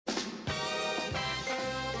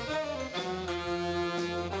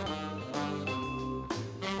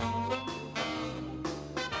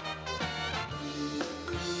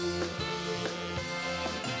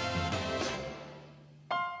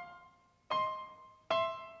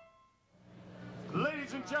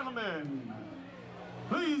Ladies and gentlemen,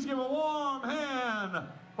 please give a warm hand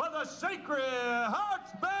for the Sacred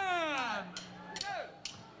Hearts Band!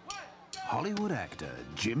 Hollywood actor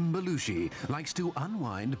Jim Belushi likes to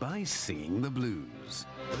unwind by singing the blues.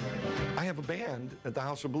 I have a band at the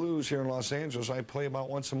House of Blues here in Los Angeles. I play about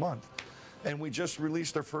once a month. And we just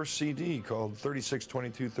released our first CD called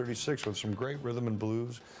 362236 with some great rhythm and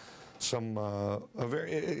blues.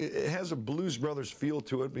 It has a Blues Brothers feel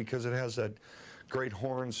to it because it has that great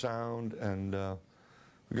horn sound and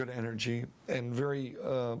good energy and very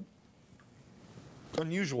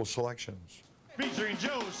unusual selections. Featuring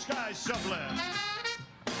Joe Sky Sublette.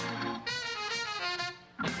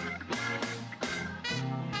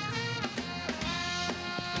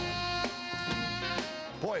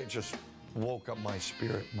 Boy, it just woke up my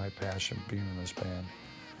spirit, my passion being in this band.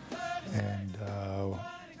 And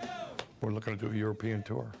we're looking to do a European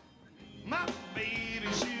tour. My baby,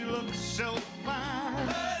 she looks so fine.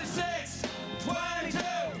 36, 22,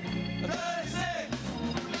 36.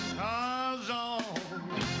 Cars on,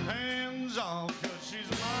 hands off, 'cause she's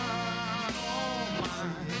mine, oh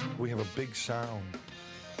mine. We have a big sound,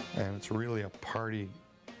 and it's really a party.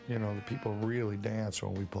 You know, the people really dance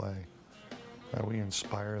when we play. We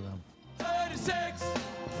inspire them. 36,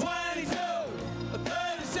 22,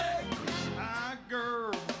 36. My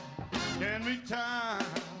girl can be timed,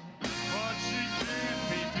 but she can't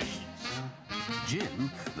be beat.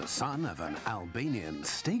 Jim, the son of an Albanian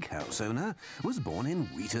steakhouse owner, was born in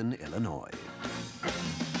Wheaton, Illinois.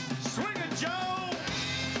 Swing it, Joe! Oh,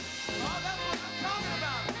 that's what I'm talking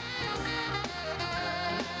about!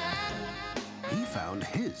 He found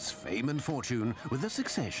his fame and fortune with a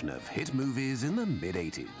succession of hit movies in the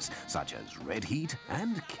mid-80s, such as Red Heat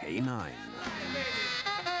and K9.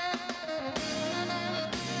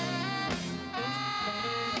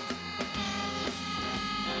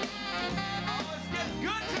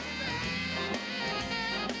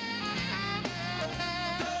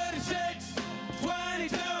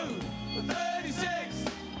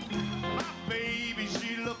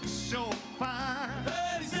 So fine.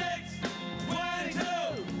 36,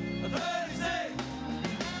 22, 36.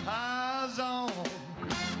 Eyes on,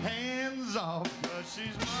 hands off, 'cause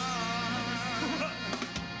she's mine.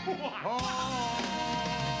 Oh,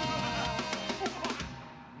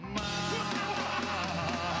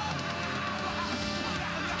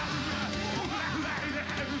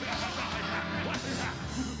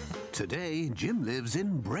 Today, Jim lives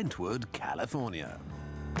in Brentwood, California.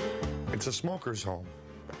 It's a smoker's home.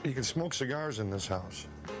 You can smoke cigars in this house,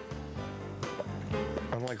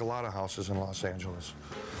 unlike a lot of houses in Los Angeles,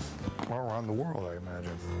 or around the world, I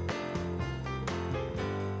imagine.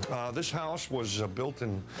 This house was built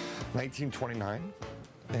in 1929,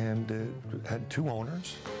 and it had two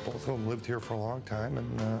owners. Both of them lived here for a long time,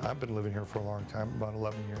 and I've been living here for a long time, about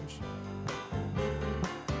 11 years.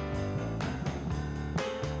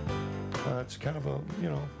 It's kind of a, you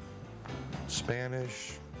know,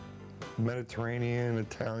 Spanish, Mediterranean,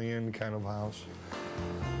 Italian kind of house.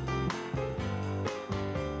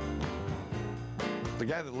 The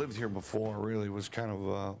guy that lived here before really was kind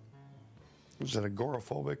of, was it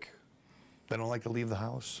agoraphobic? They don't like to leave the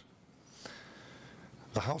house.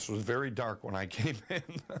 The house was very dark when I came in,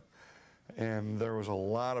 and there was a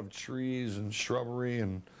lot of trees and shrubbery,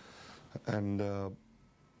 and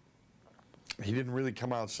he didn't really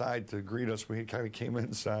come outside to greet us. We kind of came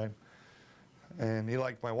inside. And he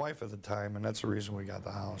liked my wife at the time, and that's the reason we got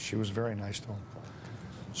the house. She was very nice to him.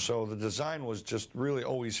 So the design was just really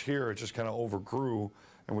always here. It just kind of overgrew,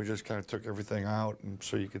 and we just kind of took everything out, and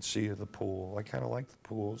so you could see the pool. I kind of liked the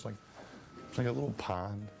pool. It's like a little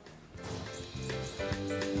pond.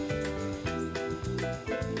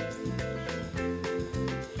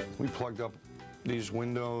 We plugged up these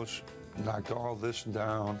windows, knocked all this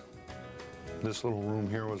down. This little room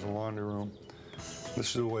here was a laundry room. This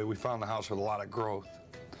is the way we found the house with a lot of growth.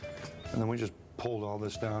 And then we just pulled all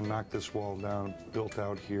this down, knocked this wall down, built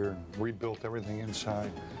out here, and rebuilt everything inside,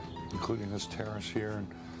 including this terrace here, and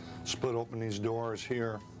split open these doors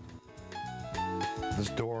here. This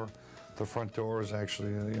door, the front door is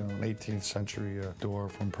actually an 18th century door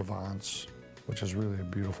from Provence, which is really a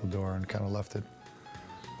beautiful door, and kind of left it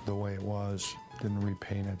the way it was. Didn't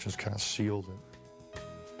repaint it, just kind of sealed it.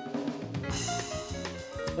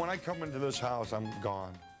 When I come into this house, I'm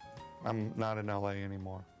gone. I'm not in LA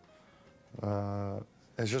anymore.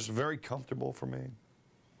 It's just very comfortable for me.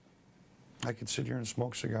 I could sit here and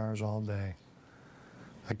smoke cigars all day.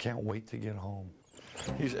 I can't wait to get home.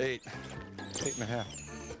 He's 8 and a half.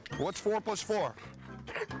 What's 4 plus 4?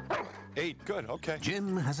 8, good, okay.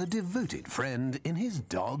 Jim has a devoted friend in his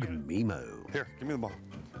dog, Mimo. Here, give me the ball.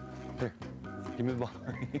 Here, give Give me the ball.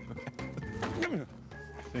 Give me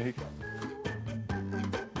the... See?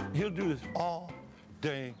 He'll do this all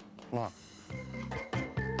day long.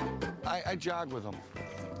 I jog with him.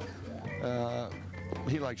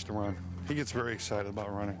 He likes to run. He gets very excited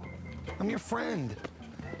about running. I'm your friend.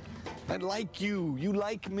 I like you. You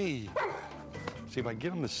like me. See, if I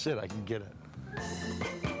get him to sit, I can get it.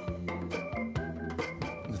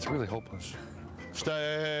 It's really hopeless.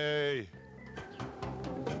 Stay.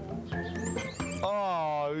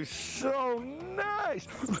 Oh, he's so nice.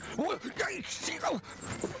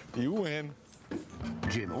 You win.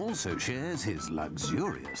 Jim also shares his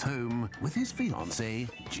luxurious home with his fiancée,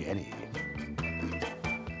 Jenny.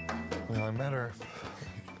 Well, I met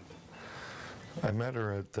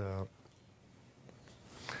her at,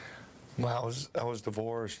 well, I was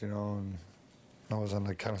divorced, you know, and I was on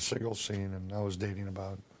the kind of single scene, and I was dating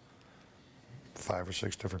about 5 or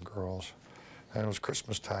 6 different girls. And it was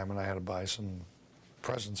Christmas time, and I had to buy some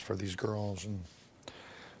presents for these girls, and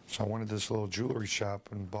so I went to this little jewelry shop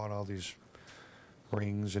and bought all these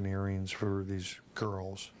rings and earrings for these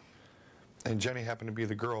girls. And Jenny happened to be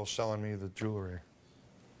the girl selling me the jewelry.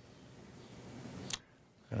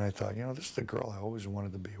 And I thought, you know, this is the girl I always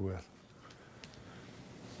wanted to be with.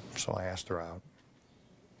 So I asked her out.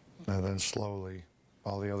 And then slowly,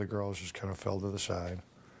 all the other girls just kind of fell to the side.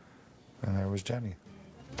 And there was Jenny.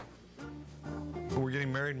 We're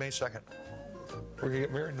getting married May 2nd. We're gonna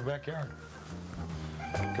get married in the backyard.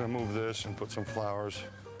 Gonna move this and put some flowers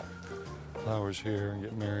here and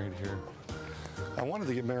get married here. I wanted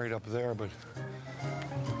to get married up there, but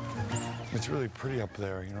it's really pretty up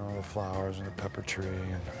there, you know, the flowers and the pepper tree.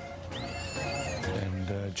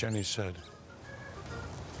 And Jenny said,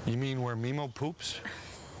 "You mean where Mimo poops?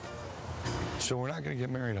 So we're not gonna get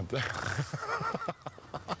married up there."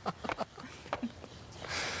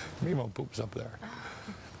 Mimo poops up there.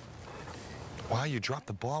 Wow, you dropped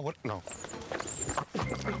the ball? What? No.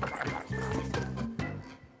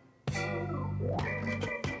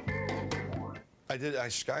 I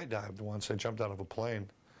skydived once. I jumped out of a plane.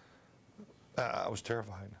 I was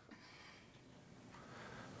terrified.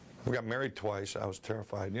 We got married twice. I was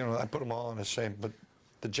terrified. You know, I put them all in the same, but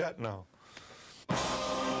the jet, no.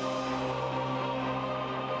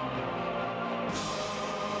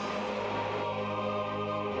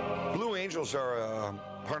 Blue Angels are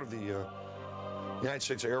part of the United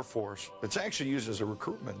States Air Force. It's actually used as a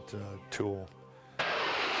recruitment tool.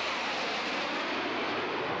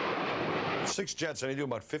 6 jets, and they do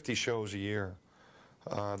about 50 shows a year.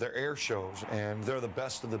 They're air shows, and they're the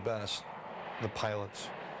best of the best, the pilots.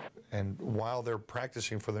 And while they're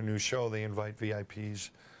practicing for their new show, they invite VIPs,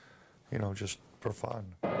 you know, just for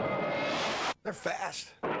fun. They're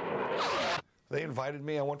fast. They invited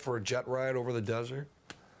me. I went for a jet ride over the desert.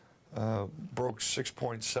 Broke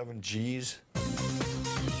 6.7 Gs.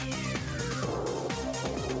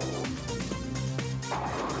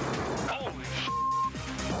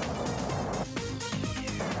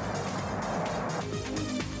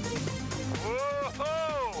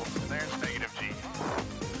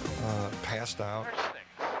 Passed out. 6.5.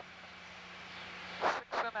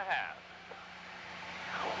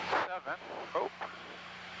 7. Oh.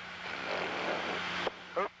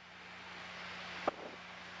 Oh.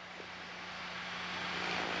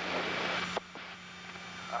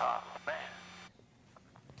 Oh, man.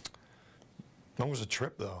 That was a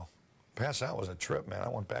trip, though. Pass out was a trip, man. I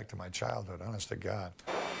went back to my childhood, honest to God.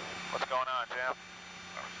 What's going on, Jim?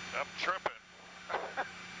 I'm tripping.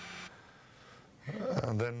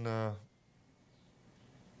 And then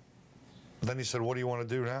he said, "What do you want to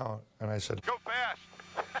do now?" And I said, Go fast.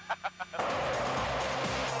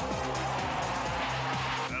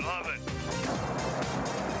 I love it.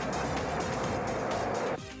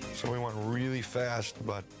 So we went really fast,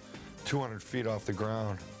 about 200 feet off the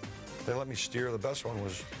ground. They let me steer. The best one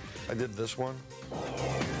was, I did this one.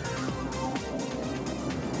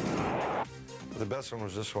 The best one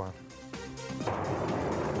was this one.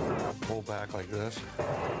 Pull back like this.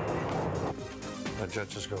 The jet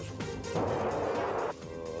just goes,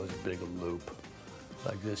 oh, it's a big loop.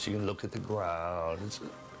 Like this, you can look at the ground.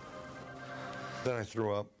 Then I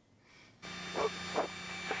threw up.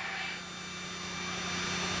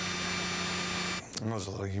 It was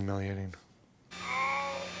a little humiliating.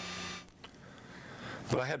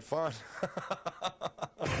 But I had fun.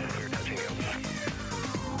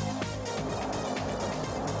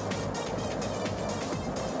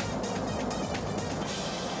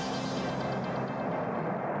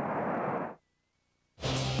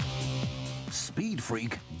 Speed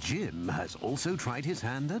freak Jim has also tried his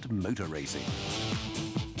hand at motor racing.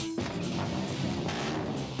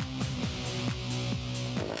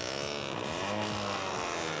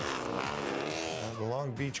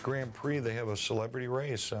 Long Beach Grand Prix, they have a celebrity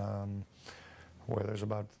race where there's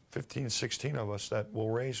about 15, 16 of us that will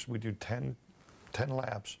race. We do 10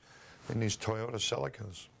 laps in these Toyota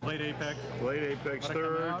Celicas. Late apex. Late apex, Let it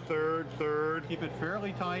come out. third. Keep it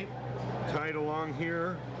fairly tight, Tight along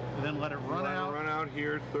here. and then let it run out. Run out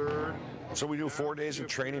here, third. So we do 4 days of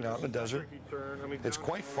training out in the desert. It's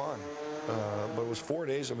quite fun, but it was 4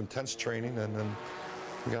 days of intense training, and then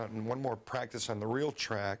we got one more practice on the real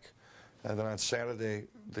track, and then on Saturday,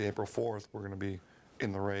 the April 4th, we're going to be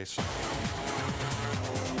in the race.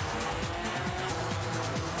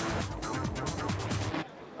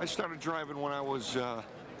 I started driving when I was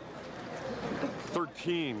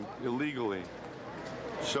 13 illegally,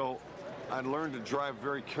 so I learned to drive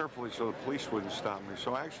very carefully so the police wouldn't stop me.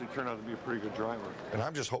 So I actually turned out to be a pretty good driver. And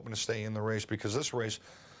I'm just hoping to stay in the race, because this race,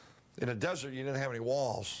 in a desert, you didn't have any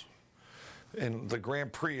walls. In the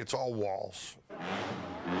Grand Prix, it's all walls.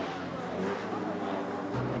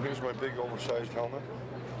 And here's my big oversized helmet.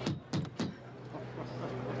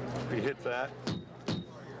 If you hit that,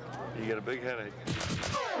 you get a big headache.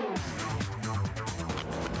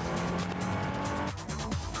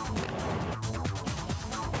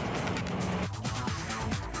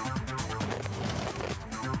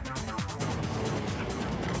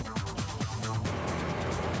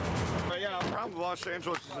 Yeah, the problem with Los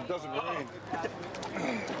Angeles is it doesn't rain.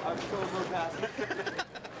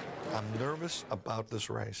 I'm nervous about this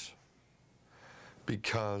race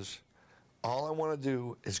because all I want to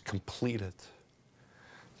do is complete it.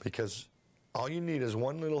 Because all you need is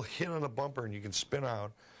one little hit on the bumper and you can spin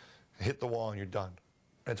out, hit the wall, and you're done.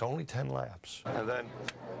 It's only 10 laps. And then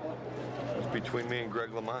it's between me and Greg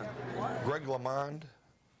LeMond. Greg LeMond,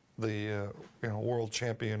 the world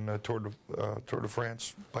champion Tour de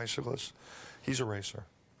France bicyclist, he's a racer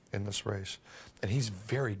in this race, and he's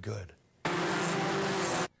very good.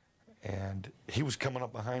 And he was coming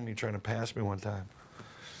up behind me trying to pass me one time.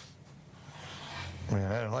 I mean,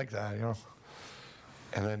 I didn't like that, you know.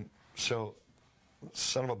 And then, so,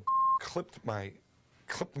 son of a clipped my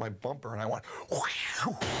bumper, and I went,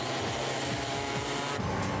 whew.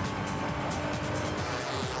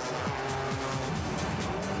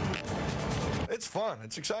 It's fun.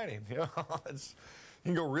 It's exciting, you know. You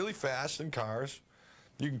can go really fast in cars.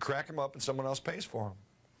 You can crack them up, and someone else pays for them.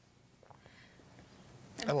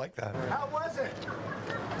 I like that. How was it?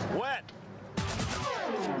 Wet.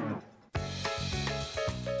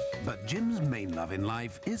 But Jim's main love in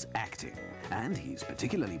life is acting, and he's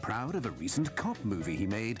particularly proud of a recent cop movie he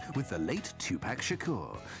made with the late Tupac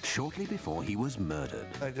Shakur, shortly before he was murdered.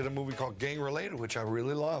 I did a movie called Gang Related, which I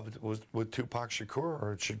really loved. It was with Tupac Shakur,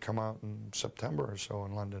 or it should come out in September or so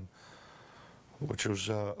in London, which was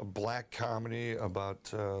a black comedy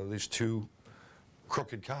about these two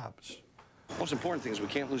crooked cops. Most important thing is we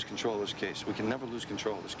can't lose control of this case. We can never lose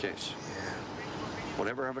control of this case.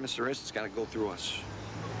 Whatever evidence there is, it's got to go through us.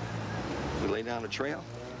 We lay down a trail.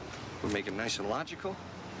 We make it nice and logical.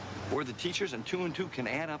 We're the teachers, and 2 and 2 can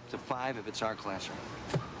add up to 5 if it's our classroom.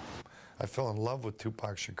 I fell in love with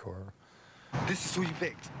Tupac Shakur. This is who you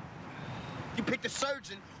picked. You picked a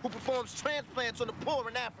surgeon who performs transplants on the poor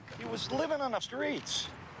in Africa. He was living on the streets.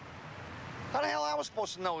 How the hell I was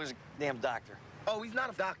supposed to know he was a damn doctor? Oh, he's not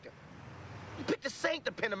a doctor. You picked a saint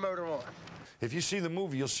to pin a murder on. If you see the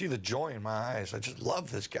movie, you'll see the joy in my eyes. I just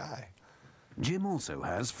love this guy. Jim also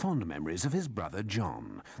has fond memories of his brother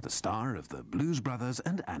John, the star of the Blues Brothers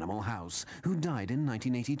and Animal House, who died in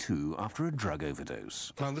 1982 after a drug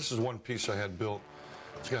overdose. Now, this is one piece I had built.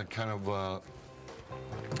 It's got kind of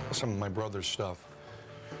some of my brother's stuff.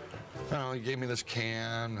 I don't know, he gave me this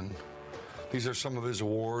can, and these are some of his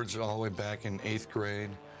awards all the way back in 8th grade.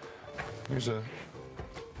 Here's a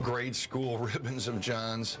grade school ribbons of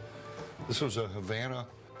John's. This was a Havana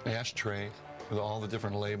ashtray with all the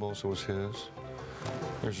different labels. It was his.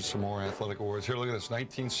 There's just some more athletic awards. Here, look at this,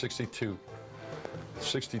 1962.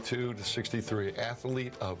 62 to 63.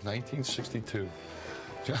 Athlete of 1962.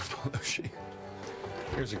 John Belushi.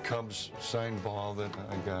 Here's a Cubs signed ball that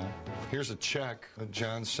I got. Here's a check that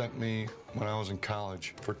John sent me when I was in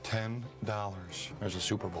college for $10. There's a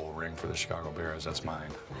Super Bowl ring for the Chicago Bears. That's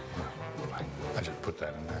mine. I just put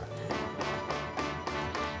that in there.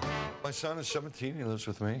 My son is 17. He lives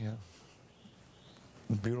with me, yeah.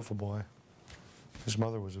 Beautiful boy. His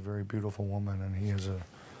mother was a very beautiful woman, and he's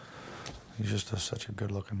just such a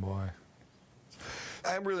good-looking boy.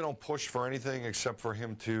 I really don't push for anything except for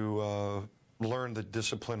him to learn the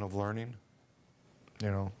discipline of learning,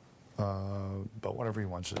 you know. But whatever he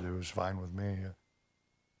wants to do is fine with me.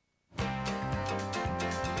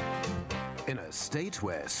 In a state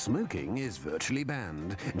where smoking is virtually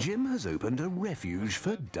banned, Jim has opened a refuge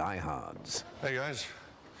for diehards. Hey, guys.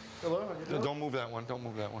 Hello. Don't move that one. Don't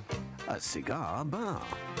move that one. A cigar bar.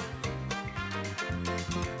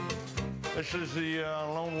 This is the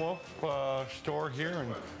Lone Wolf store here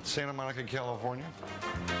in Santa Monica, California.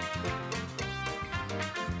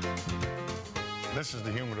 This is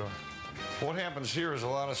the humidor. What happens here is a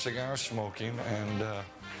lot of cigar smoking and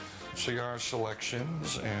cigar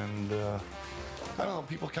selections, and I don't know,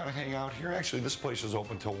 people kind of hang out here. Actually, this place is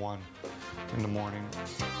open till 1 in the morning.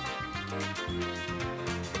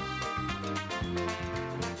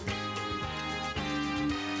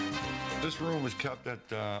 This room is kept at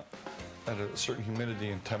a certain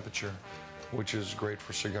humidity and temperature, which is great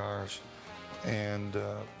for cigars. And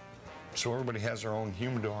so everybody has their own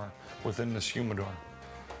humidor within this humidor.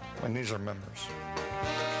 And these are members.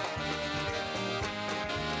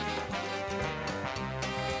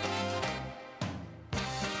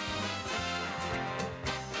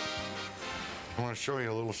 I want to show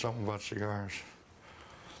you a little something about cigars.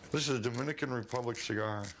 This is a Dominican Republic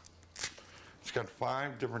cigar. It's got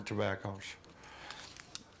 5 different tobaccos.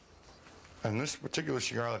 And this particular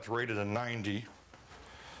cigar that's rated a 90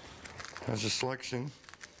 has a selection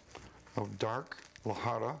of dark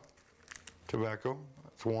Lajada tobacco.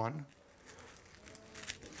 That's 1.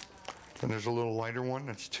 Then there's a little lighter one,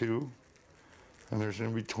 that's 2. And there's an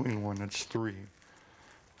in-between one, that's 3.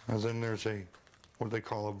 And then there's what they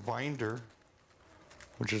call a binder,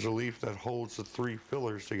 which is a leaf that holds the 3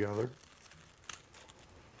 fillers together.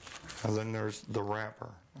 And then there's the wrapper,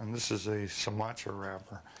 and this is a Sumatra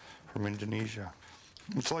wrapper from Indonesia.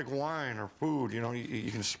 It's like wine or food, you know, you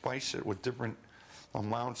can spice it with different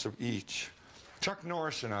amounts of each. Chuck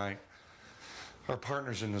Norris and I are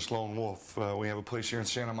partners in this Lone Wolf. We have a place here in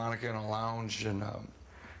Santa Monica and a lounge and a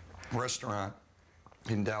restaurant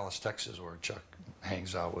in Dallas, Texas, where Chuck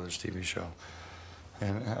hangs out with his TV show.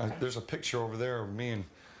 And there's a picture over there of me and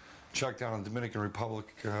Chuck down in the Dominican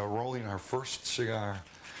Republic rolling our first cigar.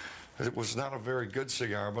 It was not a very good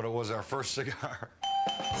cigar, but it was our first cigar.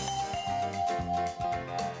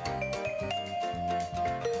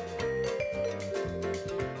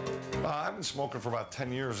 I've been smoking for about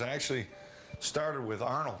 10 years. I actually started with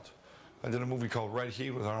Arnold. I did a movie called Red Heat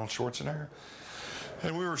with Arnold Schwarzenegger.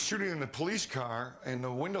 And we were shooting in the police car, and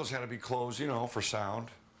the windows had to be closed, you know, for sound.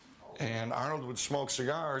 And Arnold would smoke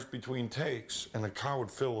cigars between takes, and the car would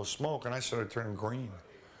fill with smoke, and I started turning green.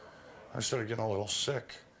 I started getting a little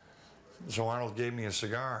sick. So Arnold gave me a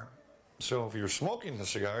cigar. So if you're smoking the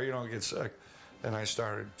cigar, you don't get sick. And I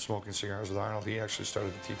started smoking cigars with Arnold. He actually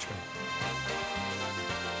started to teach me.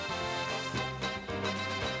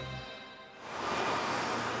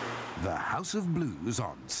 The House of Blues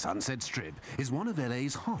on Sunset Strip is one of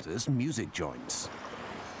LA's hottest music joints.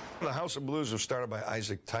 The House of Blues was started by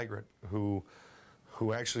Isaac Tigert, who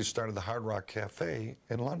actually started the Hard Rock Cafe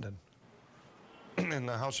in London. In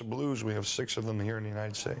the House of Blues, we have 6 of them here in the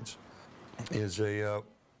United States. Is a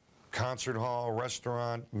concert hall,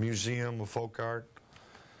 restaurant, museum of folk art.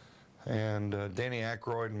 And Danny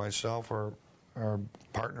Aykroyd and myself are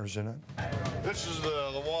partners in it. This is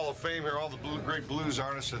the Wall of Fame here, all the great blues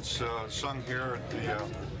artists that's sung here at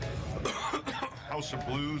the House of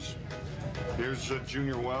Blues. Here's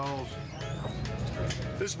Junior Wells.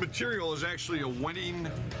 This material is actually a wedding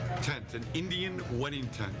tent, an Indian wedding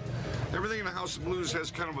tent. Everything in the House of Blues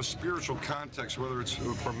has kind of a spiritual context, whether it's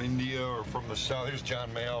from India or from the South. Here's John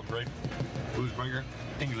Mayall, great blues bringer,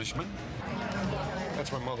 Englishman.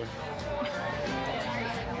 That's my mother.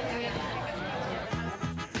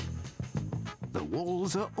 The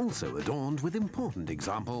walls are also adorned with important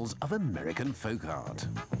examples of American folk art.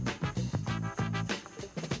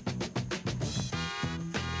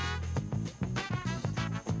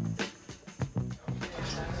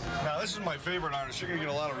 This is my favorite artist. You're going to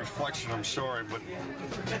get a lot of reflection, I'm sorry, but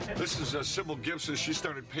this is Sybil Gibson. She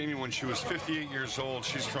started painting when she was 58 years old.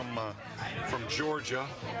 She's from Georgia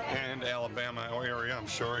and Alabama area, I'm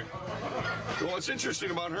sorry. Well, what's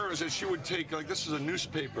interesting about her is that she would take, like, this is a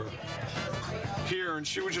newspaper here, and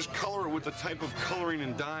she would just color it with the type of coloring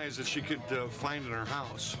and dyes that she could find in her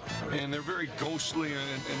house. And they're very ghostly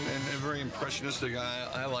and very impressionistic.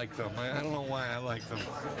 I like them. I don't know why I like them.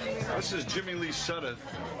 This is Jimmy Lee Sudduth.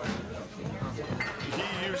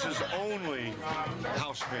 He uses only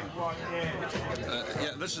house paint.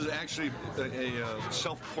 Yeah, this is actually a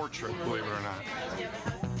self-portrait, believe it or not.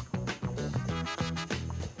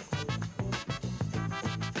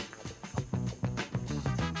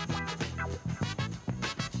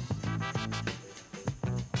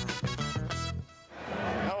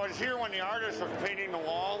 I was here when the artist was painting the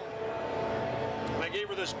wall, and I gave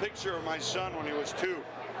her this picture of my son when he was 2.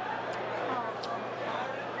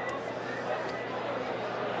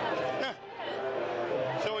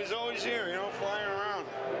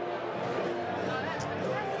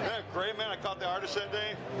 that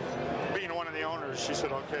day? Being one of the owners, she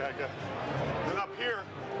said, okay, I got it. And up here,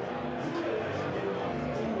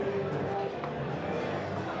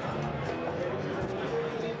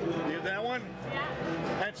 you have that one? Yeah.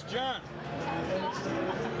 That's John.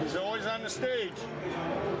 He's always on the stage.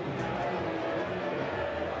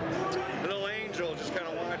 Little angel just kind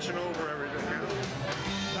of watching over everything.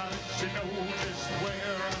 Now that you know just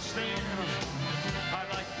where I stand, I'd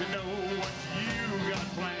like to know what you got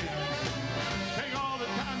planned. Take all the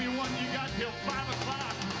time you want, you got till 5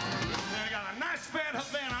 o'clock. And I got a nice fat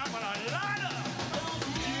Havana, I'm gonna light up. Don't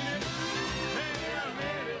get it? Hey, I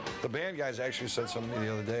made it. The band guys actually said something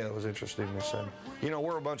the other day that was interesting. They said, you know,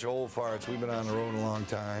 we're a bunch of old farts. We've been on the road a long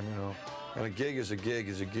time, you know, and a gig is a gig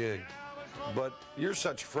is a gig. But you're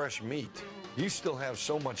such fresh meat. You still have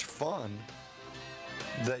so much fun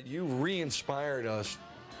that you re-inspired us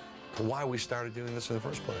to why we started doing this in the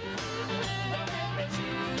first place.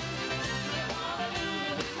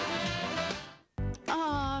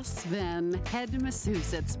 Sven, head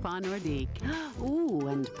masseuse at Spa Nordique. Ooh,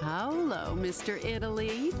 and Paolo, Mr.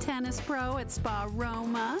 Italy, tennis pro at Spa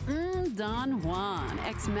Roma. Don Juan,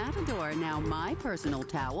 ex-matador, now my personal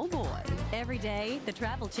towel boy. Every day, the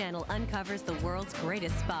Travel Channel uncovers the world's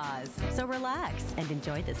greatest spas. So relax and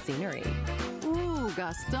enjoy the scenery. Ooh,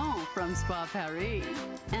 Gaston from Spa Paris.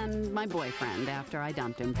 And my boyfriend after I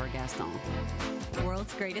dumped him for Gaston.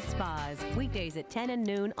 World's greatest spas, weekdays at 10 and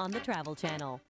noon on the Travel Channel.